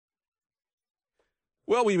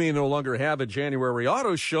Well, we may no longer have a January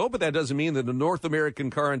auto show, but that doesn't mean that the North American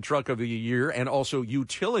Car and Truck of the Year and also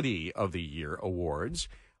Utility of the Year awards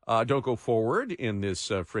don't go forward in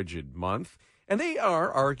this frigid month. And they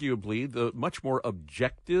are arguably the much more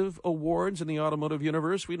objective awards in the automotive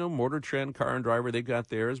universe. We know Motor Trend, Car and Driver, they've got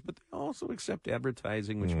theirs, but they also accept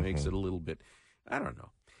advertising, which makes it a little bit, I don't know.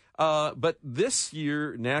 But this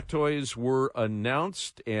year, NACTOYs were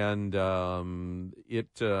announced, and it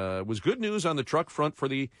was good news on the truck front for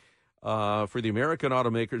the American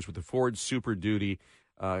automakers with the Ford Super Duty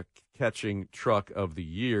catching Truck of the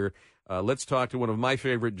Year. Let's talk to one of my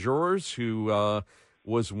favorite jurors who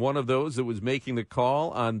was one of those that was making the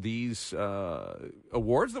call on these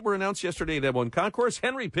awards that were announced yesterday at M1 Concourse.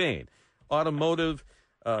 Henry Payne, automotive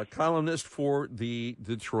columnist for the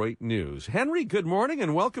Detroit News. Henry, good morning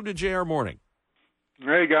and welcome to JR Morning.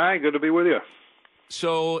 Hey, Guy. Good to be with you.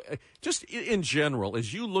 So just in general,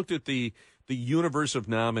 as you looked at the universe of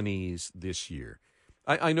nominees this year,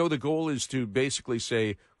 I know the goal is to basically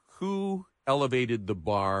say who elevated the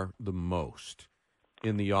bar the most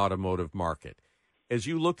in the automotive market. As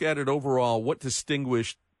you look at it overall, what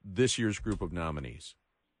distinguished this year's group of nominees?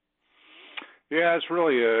 Yeah, it's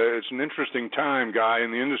really it's an interesting time, Guy,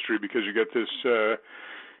 in the industry because you get this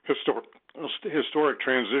historic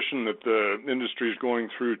transition that the industry is going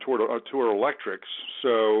through toward electrics.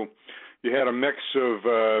 So you had a mix of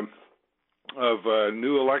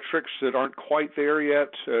new electrics that aren't quite there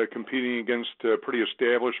yet, competing against pretty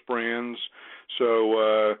established brands.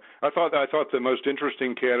 So I thought the most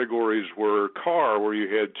interesting categories were car, where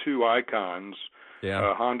you had two icons.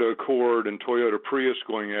 Yeah. Honda Accord and Toyota Prius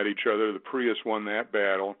going at each other. The Prius won that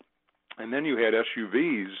battle. And then you had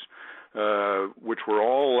SUVs, which were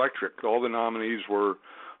all electric. All the nominees were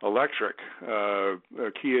electric.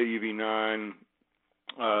 Kia EV9,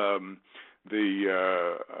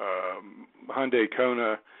 the Hyundai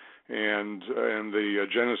Kona, and the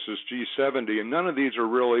Genesis G70. And none of these are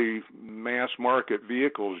really mass market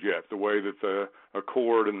vehicles yet, the way that the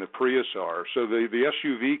Accord and the Prius are. So the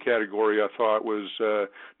SUV category, I thought, was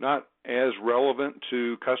not as relevant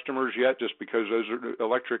to customers yet, just because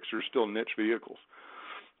electrics are still niche vehicles.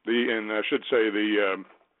 And I should say the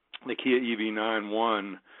Kia EV9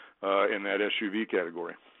 won in that SUV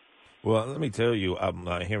category. Well, let me tell you,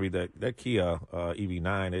 Henry, that Kia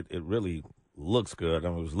EV9, it really looks good. I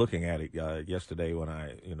was looking at it yesterday when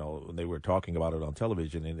they were talking about it on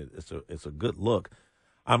television, and it's a good look.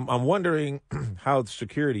 I'm wondering how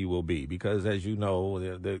security will be, because as you know,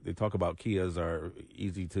 they talk about Kias are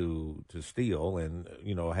easy to steal, and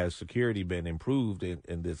has security been improved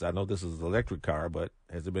in this? I know this is an electric car, but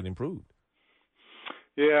has it been improved?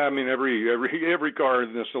 Yeah, I mean every car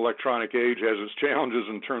in this electronic age has its challenges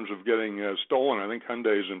in terms of getting stolen. I think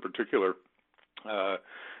Hyundai's in particular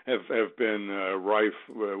have been rife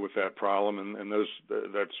with that problem, and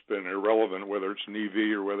that's been irrelevant whether it's an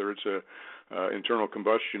EV or whether it's a internal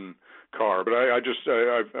combustion car. But I just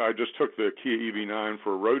took the Kia EV9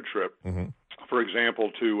 for a road trip, for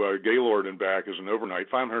example, to Gaylord and back as an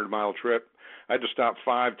overnight 500-mile trip. I had to stop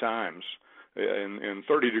 5 times in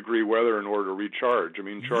 30-degree weather in order to recharge. I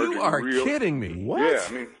mean, charging. You are kidding me.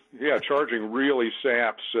 What? Yeah, charging really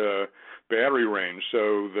saps battery range.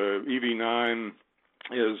 So the EV9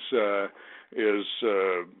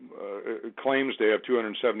 claims to have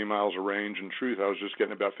 270 miles of range. In truth, I was just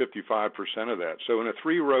getting about 55% of that. So in a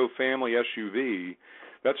 3-row family SUV,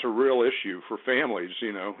 that's a real issue for families.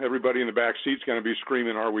 Everybody in the back seat's going to be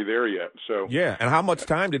screaming, "Are we there yet?" So yeah. And how much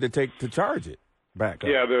time did it take to charge it back up?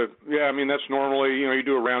 I mean, that's normally you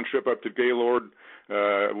do a round trip up to Gaylord.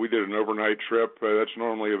 We did an overnight trip. That's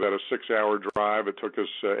normally about a 6-hour drive. It took us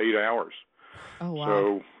 8 hours. Oh wow.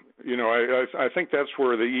 So I think that's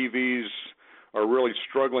where the EVs are really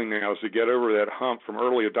struggling now, is to get over that hump from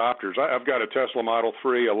early adopters. I've got a Tesla Model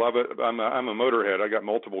 3. I love it. I'm a motorhead. I got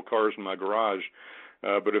multiple cars in my garage.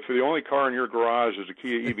 But if the only car in your garage is a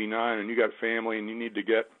Kia EV9 and you got family and you need to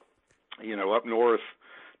get, up north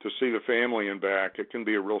to see the family and back, it can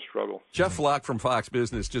be a real struggle. Jeff Locke from Fox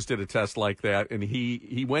Business just did a test like that, and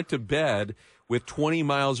he went to bed with 20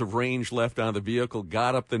 miles of range left on the vehicle,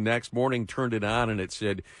 got up the next morning, turned it on, and it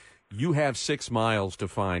said, "You have 6 miles to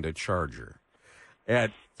find a charger."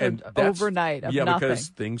 And overnight of nothing. Because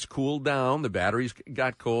things cooled down, the batteries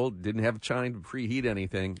got cold, didn't have time to preheat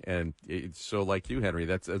anything, and so like you, Henry,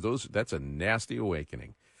 that's a nasty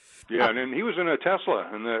awakening. Yeah, and he was in a Tesla,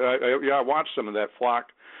 and I watched some of that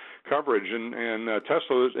flock coverage, and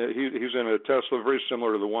Tesla, he's in a Tesla very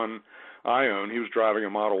similar to the one I own. He was driving a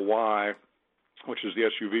Model Y, which is the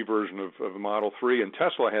SUV version of the Model 3, and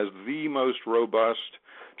Tesla has the most robust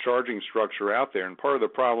charging structure out there. And part of the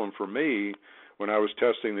problem for me when I was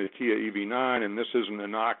testing the Kia EV9, and this isn't a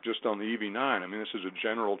knock just on the EV9. I mean, this is a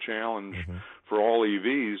general challenge for all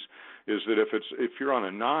EVs, is that if you're on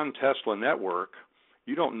a non-Tesla network,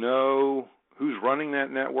 you don't know who's running that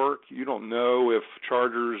network. You don't know if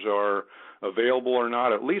chargers are available or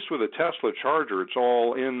not. At least with a Tesla charger, it's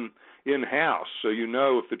all in-house, so you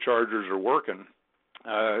know if the chargers are working.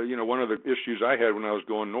 One of the issues I had when I was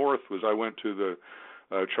going north was I went to the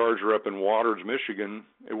charger up in Waters, Michigan.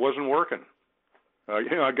 It wasn't working.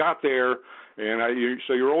 I got there, and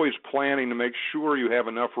so you're always planning to make sure you have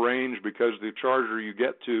enough range, because the charger you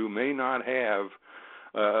get to may not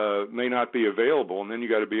be available, and then you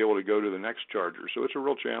got to be able to go to the next charger. So it's a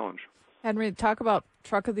real challenge. Henry, talk about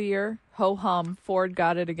truck of the year. Ho hum, Ford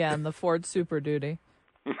got it again. The Ford Super Duty.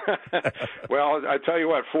 Well, I tell you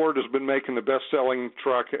what, Ford has been making the best-selling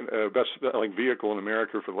best-selling vehicle in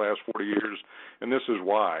America for the last 40 years, and this is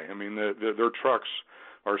why. I mean, their trucks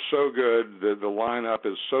are so good. The lineup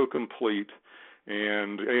is so complete,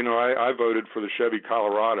 and I voted for the Chevy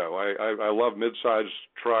Colorado. I love mid-sized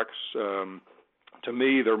trucks. To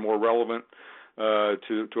me, they're more relevant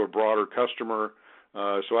to a broader customer.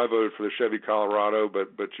 So I voted for the Chevy Colorado,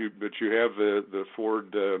 but you have the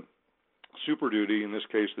Ford Super Duty, in this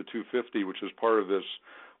case the 250, which is part of this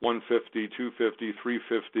 150, 250,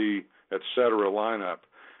 350, etc. lineup.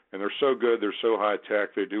 And they're so good, they're so high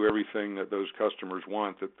tech, they do everything that those customers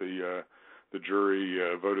want, that the jury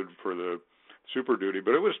voted for the Super Duty.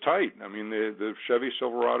 But it was tight. I mean, the Chevy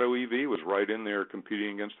Silverado EV was right in there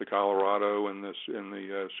competing against the Colorado and the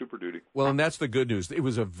Super Duty. Well, and that's the good news. It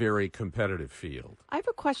was a very competitive field. I have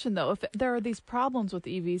a question, though. If there are these problems with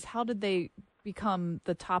EVs, how did they become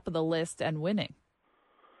the top of the list and winning?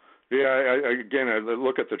 Yeah, I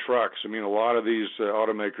look at the trucks. I mean, a lot of these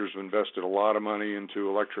automakers have invested a lot of money into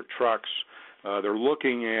electric trucks. They're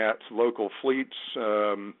looking at local fleets,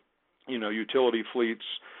 utility fleets,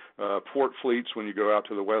 port fleets when you go out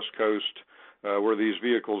to the West Coast, where these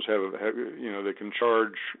vehicles have they can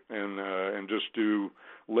charge and just do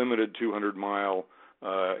limited 200-mile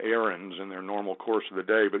errands in their normal course of the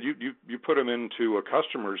day. But you put them into a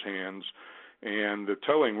customer's hands, and the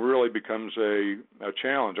towing really becomes a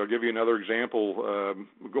challenge. I'll give you another example.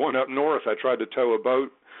 Going up north, I tried to tow a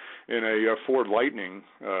boat in a Ford Lightning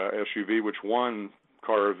SUV, which won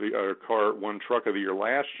truck of the year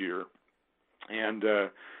last year, and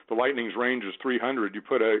the Lightning's range is 300. You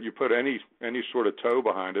put any sort of tow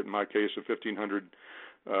behind it. In my case, a 1,500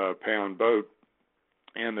 pound boat,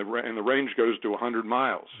 and the range goes to 100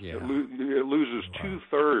 miles. Yeah. It loses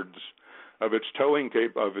 2/3 of its towing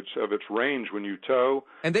of its range when you tow.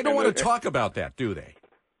 And they don't want to talk about that, do they?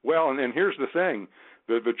 Well, and here's the thing.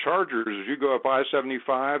 The chargers, as you go up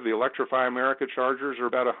I-75, the Electrify America chargers are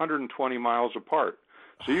about 120 miles apart.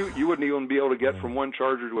 So you wouldn't even be able to get from one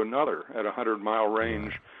charger to another at a 100-mile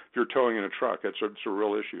range if you're towing in a truck. It's a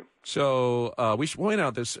real issue. So we should point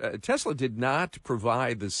out this. Tesla did not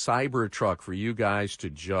provide the Cybertruck for you guys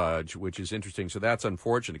to judge, which is interesting. So that's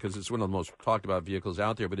unfortunate because it's one of the most talked about vehicles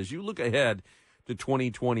out there. But as you look ahead to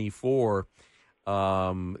 2024,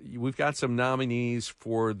 we've got some nominees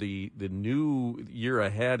for the new year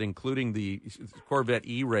ahead, including the Corvette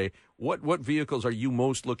E-Ray. What vehicles are you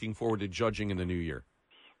most looking forward to judging in the new year?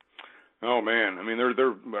 Oh man, I mean,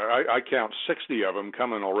 I count 60 of them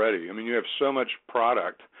coming already. I mean, you have so much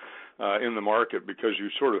product in the market because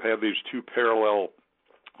you sort of have these two parallel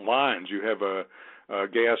lines. You have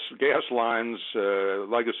gas lines,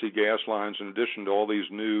 legacy gas lines, in addition to all these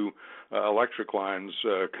new electric lines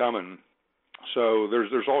coming. So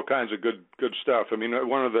there's all kinds of good stuff. I mean,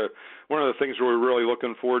 one of the things we were really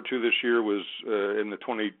looking forward to this year was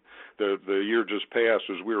the year just passed,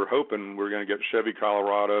 was we were hoping we were going to get Chevy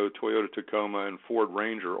Colorado, Toyota Tacoma, and Ford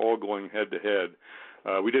Ranger all going head to head.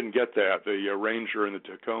 We didn't get that. The Ranger and the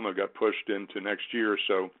Tacoma got pushed into next year,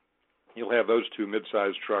 so you'll have those two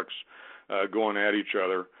mid-sized trucks going at each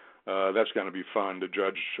other. That's going to be fun to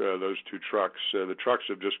judge those two trucks. The trucks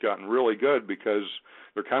have just gotten really good because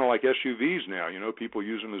they're kind of like SUVs now. You know, people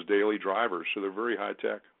use them as daily drivers, so they're very high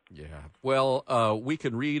tech. Yeah. Well, we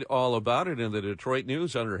can read all about it in the Detroit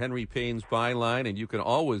News under Henry Payne's byline, and you can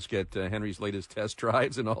always get Henry's latest test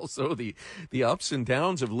drives and also the ups and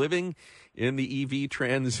downs of living in the EV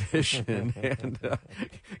transition. And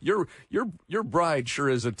your bride sure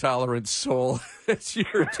is a tolerant soul.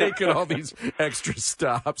 You're taking all these extra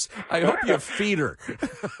stops. I hope you feed her.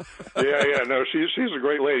 Yeah. No, she's a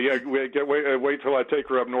great lady. Yeah, wait till I take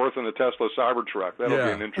her up north in the Tesla Cybertruck. That'll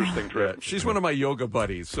be an interesting trip. Yeah. She's one of my yoga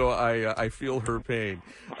buddies, so I feel her pain.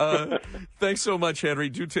 Thanks so much, Henry.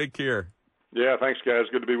 Do take care. Yeah, thanks, guys.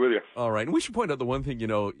 Good to be with you. All right, and we should point out the one thing,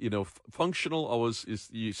 functional always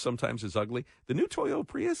sometimes is ugly. The new Toyota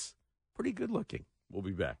Prius, pretty good looking. We'll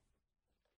be back.